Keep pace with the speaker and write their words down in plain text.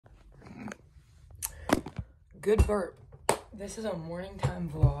Good burp. This is a morning time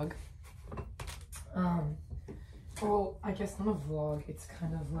vlog. Well, I guess not a vlog. It's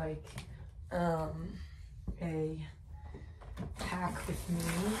kind of like a pack with me.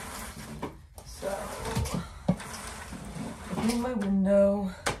 So, opening my window,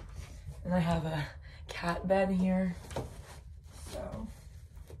 and I have a cat bed here. So,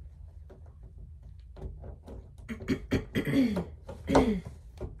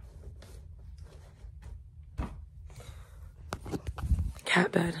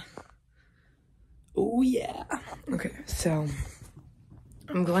 cat bed. Oh yeah. Okay, so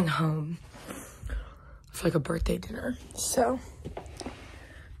I'm going home for like a birthday dinner. So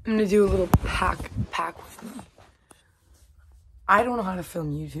I'm gonna do a little pack with me. I don't know how to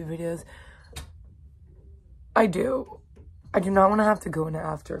film YouTube videos. I do not want to have to go into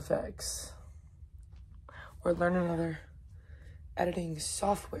After Effects or learn another editing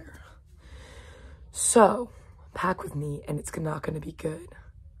software. So pack with me, and it's not gonna be good.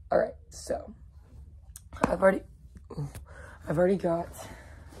 All right, so I'm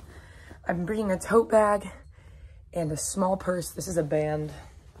bringing a tote bag and a small purse. This is a band.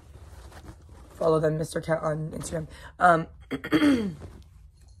 Follow them, Mr. Cat, on Instagram. Not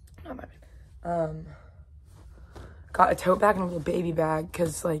my band. Got a tote bag and a little baby bag,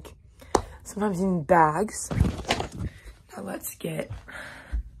 because like sometimes you need bags. Now let's get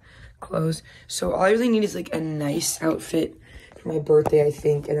clothes. So all I really need is like a nice outfit for my birthday, I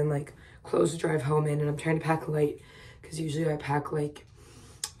think, and then like clothes to drive home in. And I'm trying to pack light, because usually I pack like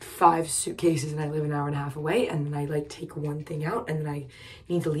 5 suitcases and I live an hour and a half away, and then I like take one thing out and then I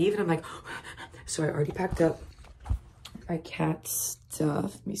need to leave, and I'm like, so I already packed up my cat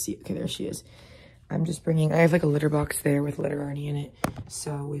stuff. Let me see. Okay, there she is. I'm just bringing, I have like a litter box there with litter already in it.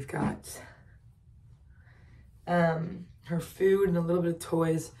 So we've got her food and a little bit of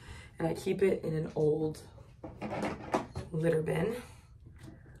toys, and I keep it in an old litter bin.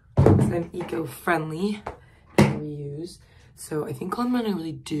 I'm eco-friendly and reuse. So I think all I'm gonna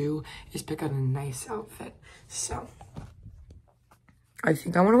really do is pick out a nice outfit. So I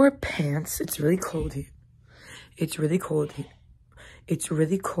think I wanna wear pants. It's really cold here. It's really cold here. It's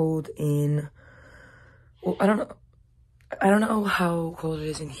really cold in, well, I don't know how cold it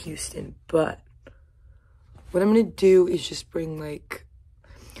is in Houston, but what I'm gonna do is just bring like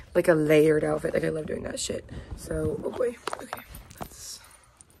a layered outfit. Like I love doing that shit. So, oh boy, okay.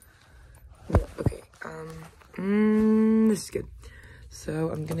 Okay, this is good.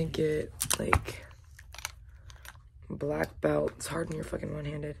 So I'm gonna get like black belt. It's hard when you're fucking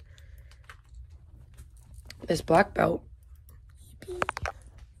one-handed. This black belt,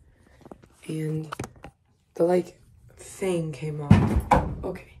 and the like thing came off.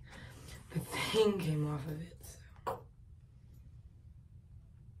 Okay, the thing came off of it. So.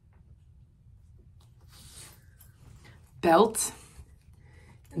 Belt.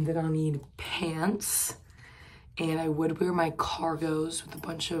 And then I'll need pants, and I would wear my cargos with a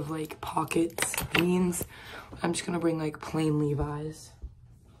bunch of like pockets, jeans. I'm just gonna bring like plain Levi's.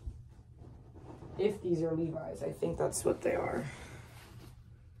 If these are Levi's, I think that's what they are.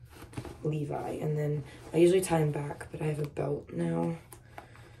 Levi, and then I usually tie them back, but I have a belt now.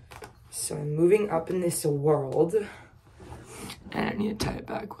 So I'm moving up in this world, and I need to tie it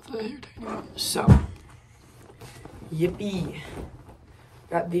back with a hair tie. So, yippee.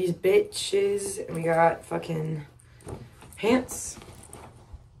 Got these bitches, and we got fucking pants.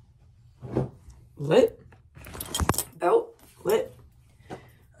 Lit. Belt. Lit.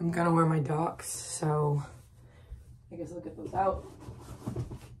 I'm gonna wear my Docs, so I guess I'll get those out.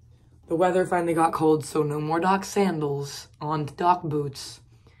 The weather finally got cold, so no more Doc sandals, on to Doc boots.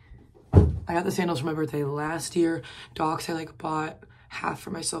 I got the sandals for my birthday last year. Docs I like bought half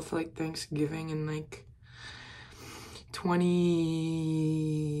for myself for like Thanksgiving and like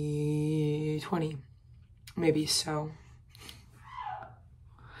 2020 maybe. So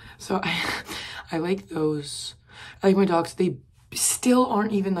I like those. I like my Docs. They still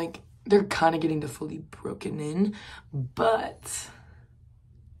aren't even like, they're kind of getting to fully broken in, but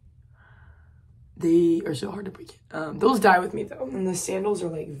they are so hard to break in. Those die with me though, and the sandals are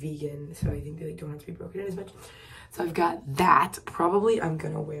like vegan, so I think they don't have to be broken in as much. So I've got that. Probably I'm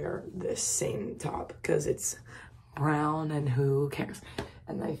gonna wear this same top because it's brown and who cares.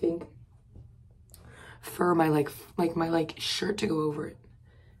 And I think for my like my shirt to go over it,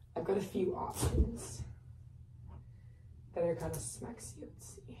 I've got a few options that are kind of smexy.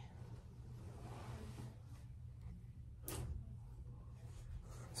 Let's see.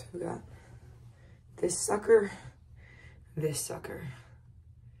 So we got this sucker, this sucker.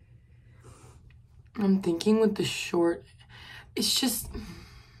 I'm thinking with the short, it's just,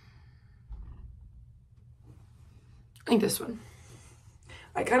 think this one.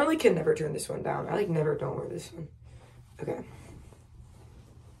 I kind of like can never turn this one down. I like never don't wear this one. Okay.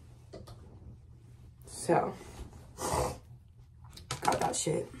 So, got that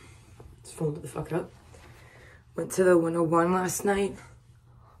shit. Just folded the fuck up. Went to the 101 last night.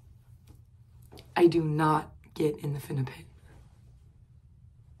 I do not get in the finna pit.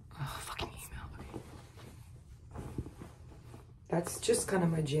 Oh, fucking email. Okay. That's just kind of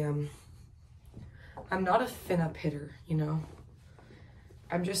my jam. I'm not a finna pitter, you know?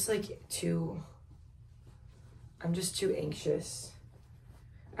 I'm just like I'm just too anxious.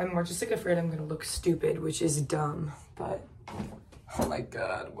 I'm more just like afraid I'm gonna look stupid, which is dumb, but oh my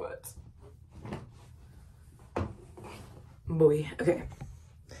God, what? Boy, okay.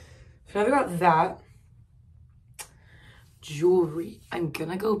 So now we got that. Jewelry. I'm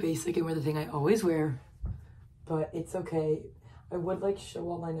gonna go basic and wear the thing I always wear, but it's okay. I would like show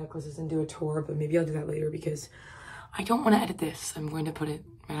all my necklaces and do a tour, but maybe I'll do that later because I don't want to edit this. I'm going to put it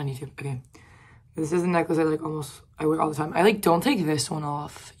right on YouTube. Okay. This is a necklace I like I wear all the time. I like don't take this one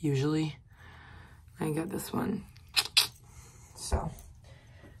off usually. I got this one. So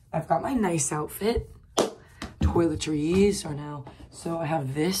I've got my nice outfit. Toiletries are now. So I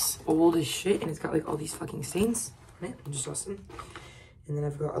have this old as shit and it's got like all these fucking stains on it. Just awesome. And then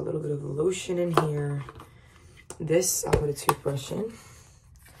I've got a little bit of lotion in here. This, I'll put a toothbrush in.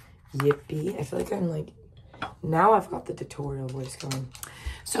 Yippee. I feel like I'm like, now I've got the tutorial voice going.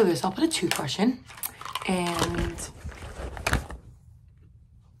 So this, I'll put a toothbrush in. And,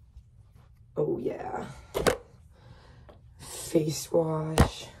 oh yeah. Face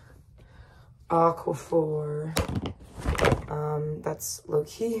wash. Aquaphor. That's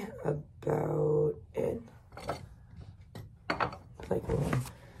low-key about it. Like,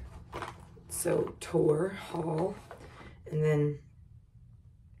 so tour, haul, and then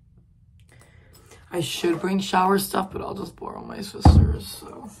I should bring shower stuff, but I'll just borrow my sister's,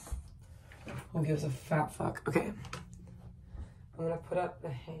 so who gives a fat fuck? Okay, I'm gonna put up the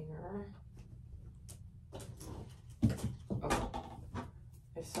hanger. Oh,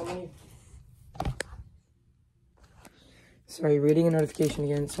 there's so many. Sorry, reading a notification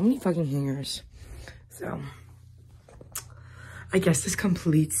again. So many fucking hangers. So I guess this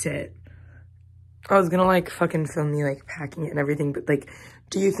completes it. I was gonna like fucking film me like packing it and everything, but like,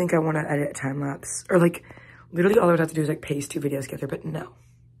 do you think I want to edit a time lapse? Or like, literally all I would have to do is like paste 2 videos together, but no.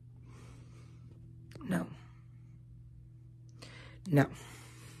 No. No.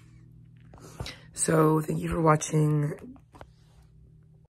 So thank you for watching.